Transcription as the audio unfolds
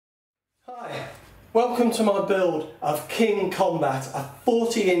Hi, welcome to my build of King Kombat, a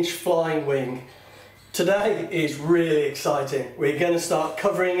 40-inch flying wing. Today is really exciting. We're going to start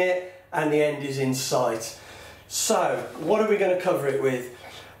covering it and the end is in sight. So, what are we going to cover it with?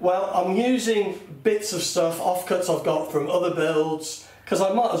 Well, I'm using bits of stuff, offcuts I've got from other builds, because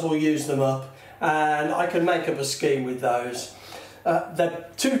I might as well use them up, and I can make up a scheme with those. They're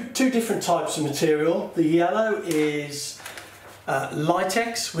two different types of material. The yellow is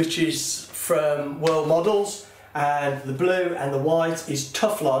Lightex, which is from World Models, and the blue and the white is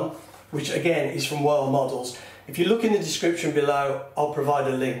Teflon, which again is from World Models. If you look in the description below, I'll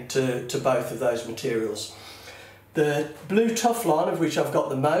provide a link to both of those materials. The blue Teflon, of which I've got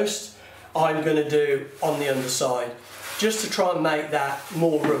the most, I'm going to do on the underside, just to try and make that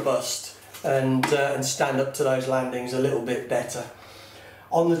more robust and stand up to those landings a little bit better.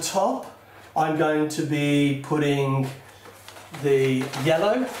 On the top, I'm going to be putting the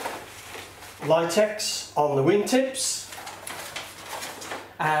yellow Lightex on the wingtips,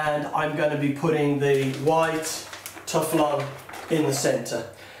 and I'm going to be putting the white Teflon in the centre.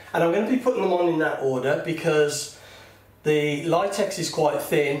 And I'm going to be putting them on in that order because the Lightex is quite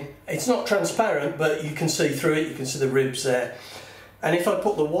thin. It's not transparent, but you can see through it, you can see the ribs there. And if I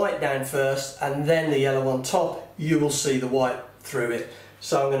put the white down first and then the yellow on top, you will see the white through it.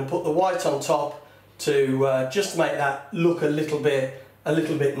 So I'm going to put the white on top to just make that look a little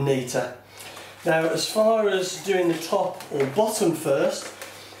bit neater. Now, as far as doing the top or bottom first,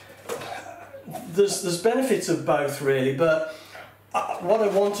 there's benefits of both really, but what I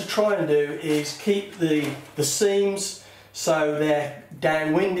want to try and do is keep the seams so they're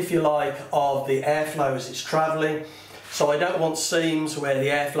downwind, if you like, of the airflow as it's travelling. So I don't want seams where the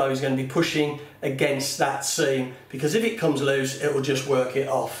airflow is going to be pushing against that seam, because if it comes loose it will just work it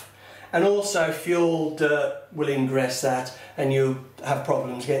off. And also fuel, dirt will ingress that and you'll have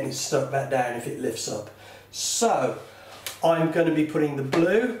problems getting it stuck back down if it lifts up. So I'm going to be putting the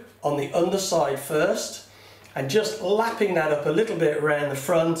blue on the underside first and just lapping that up a little bit around the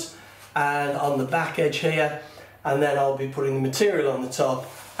front and on the back edge here, and then I'll be putting the material on the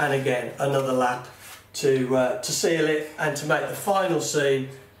top and again another lap to seal it and to make the final seam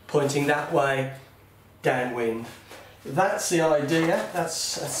pointing that way downwind. That's the idea,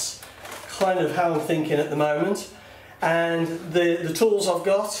 that's kind of how I'm thinking at the moment. And the tools I've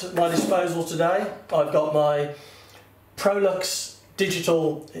got at my disposal today, I've got my Prolux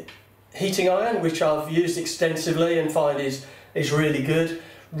digital heating iron, which I've used extensively and find is really good,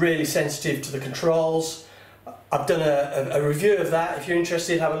 really sensitive to the controls. I've done a review of that. If you're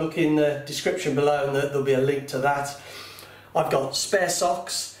interested, have a look in the description below and there'll be a link to that. I've got spare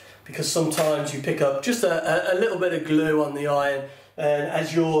socks, because sometimes you pick up just a little bit of glue on the iron, and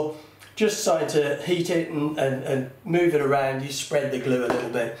as you're just starting to heat it and move it around, you spread the glue a little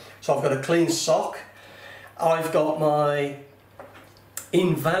bit. So I've got a clean sock. I've got my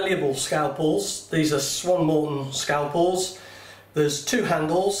invaluable scalpels. These are Swan Morton scalpels. There's two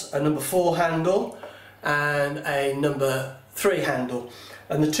handles, a number 4 handle and a number 3 handle.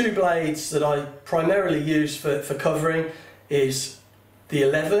 And the two blades that I primarily use for covering is the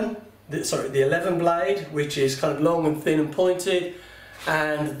 11 blade, which is kind of long and thin and pointed,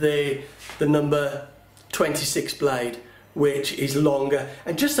 and the number 26 blade, which is longer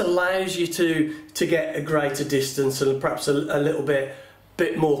and just allows you to get a greater distance and perhaps a little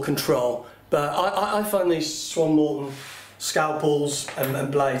bit more control. But I find these Swan Morton scalpels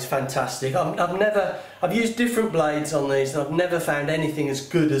and blades fantastic. I've used different blades on these and I've never found anything as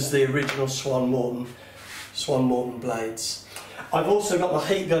good as the original Swan Morton blades. I've also got my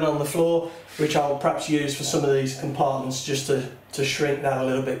heat gun on the floor, which I'll perhaps use for some of these compartments just to shrink that a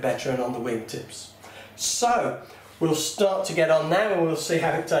little bit better and on the wingtips. So we'll start to get on now and we'll see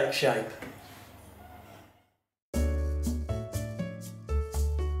how it takes shape.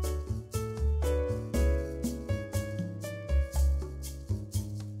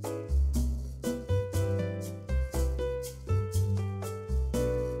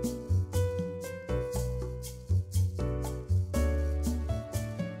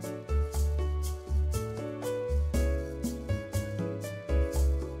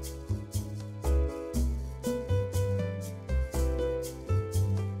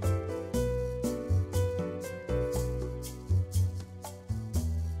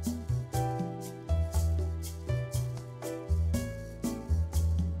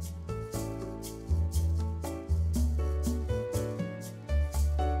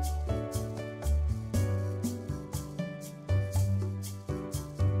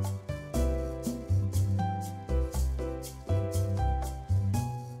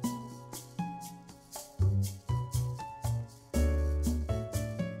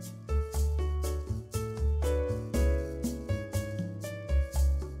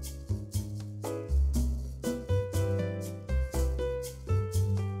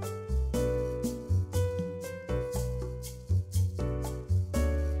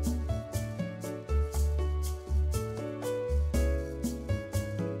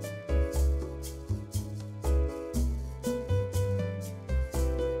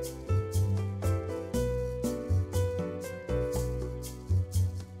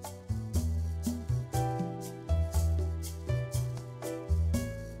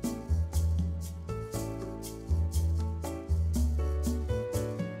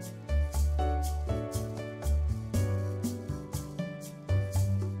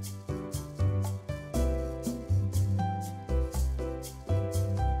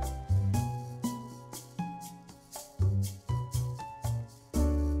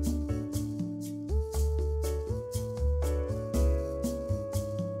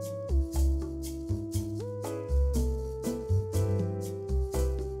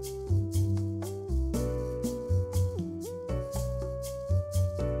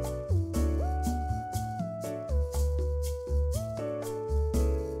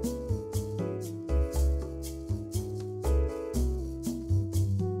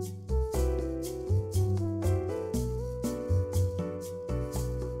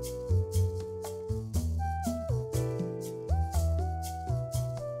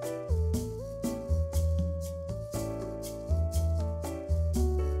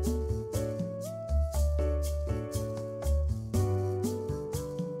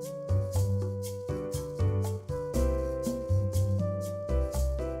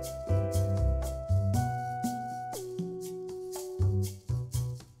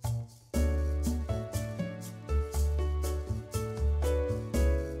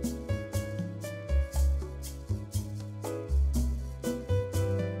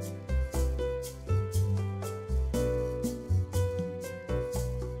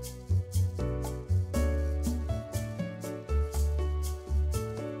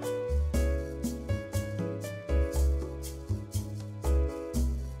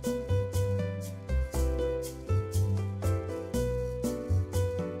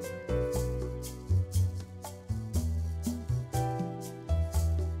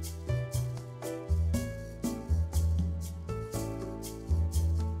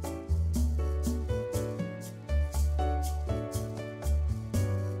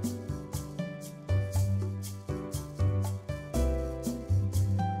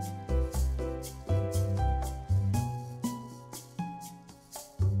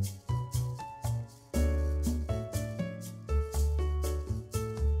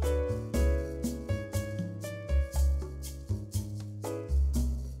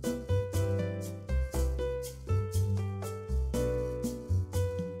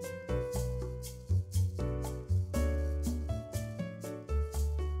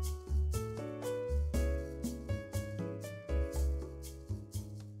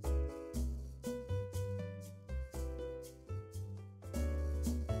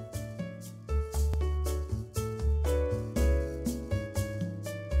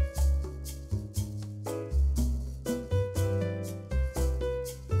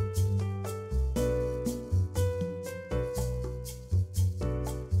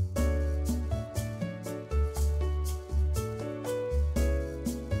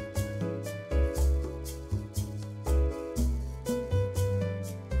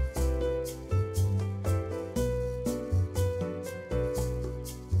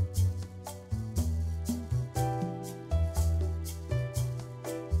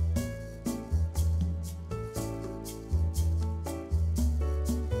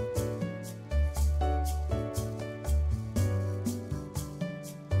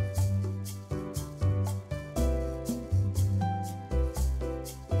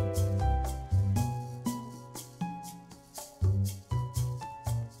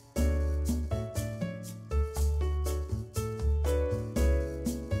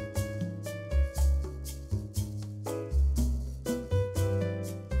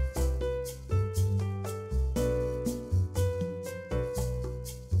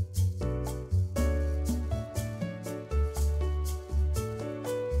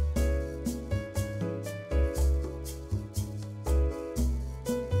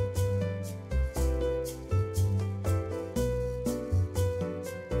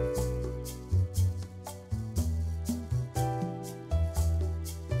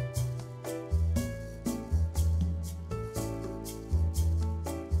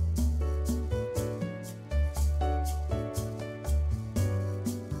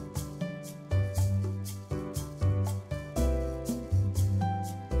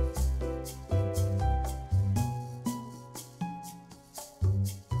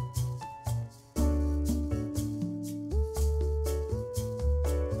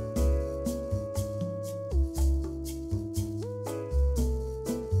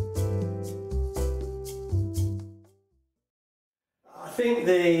 think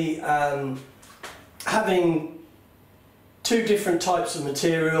the having two different types of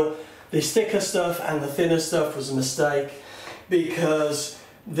material, the thicker stuff and the thinner stuff, was a mistake, because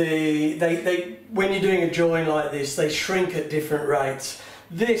when you're doing a join like this, they shrink at different rates.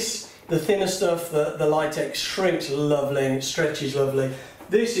 The thinner stuff, the Lightex, shrinks lovely and it stretches lovely.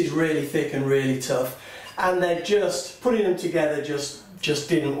 This is really thick and really tough, and they're just putting them together just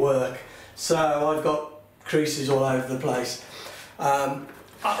didn't work. So I've got creases all over the place.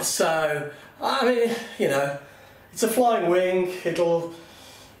 So I mean, you know, it's a flying wing. It'll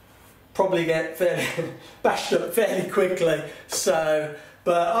probably get fairly bashed up fairly quickly. So,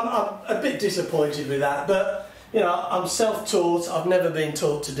 but I'm a bit disappointed with that. But you know, I'm self-taught. I've never been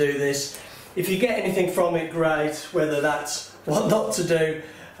taught to do this. If you get anything from it, great. Whether that's what not to do,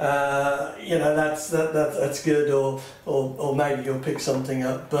 you know, that's good, or maybe you'll pick something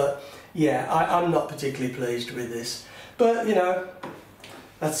up. But yeah, I'm not particularly pleased with this. But you know,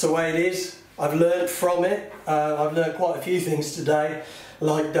 that's the way it is. I've learned from it. I've learned quite a few things today,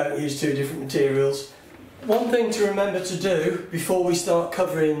 like don't use two different materials. One thing to remember to do before we start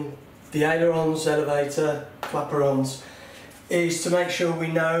covering the ailerons, elevator, flaperons, is to make sure we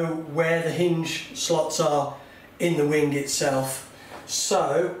know where the hinge slots are in the wing itself.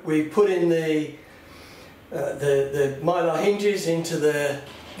 So we put in the mylar hinges into the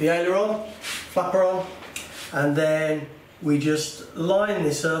aileron, flaperon, and then we just line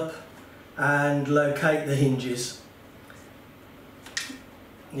this up and locate the hinges.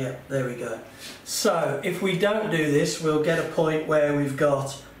 Yeah, there we go. So if we don't do this, we'll get a point where we've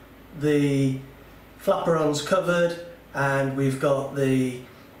got the flaperons covered and we've got the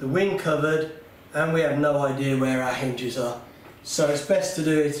wing covered, and we have no idea where our hinges are. So it's best to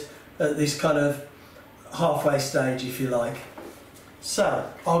do it at this kind of halfway stage, if you like.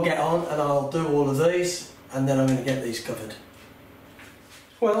 So I'll get on and I'll do all of these, and then I'm going to get these covered.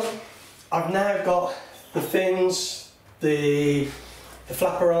 Well, I've now got the fins, the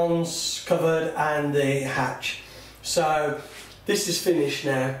flaperons covered, and the hatch. So this is finished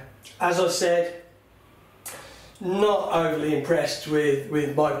now. As I said, not overly impressed with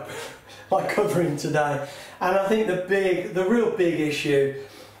my covering today, and I think the real big issue,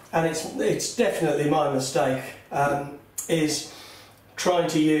 and it's definitely my mistake, is trying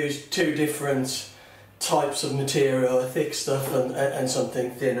to use two different types of material, thick stuff and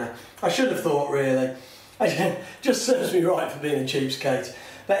something thinner. I should have thought, really. It just serves me right for being a cheapskate.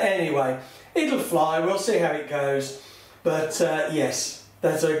 But anyway, it'll fly, we'll see how it goes. But yes,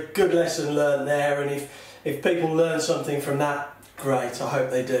 that's a good lesson learned there, and if people learn something from that, great, I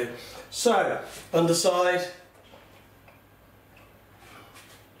hope they do. So, underside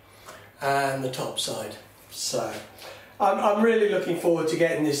and the top side. So, I'm really looking forward to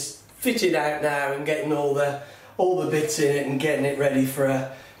getting this fitted out now and getting all the bits in it and getting it ready for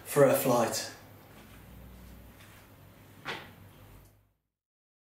a flight.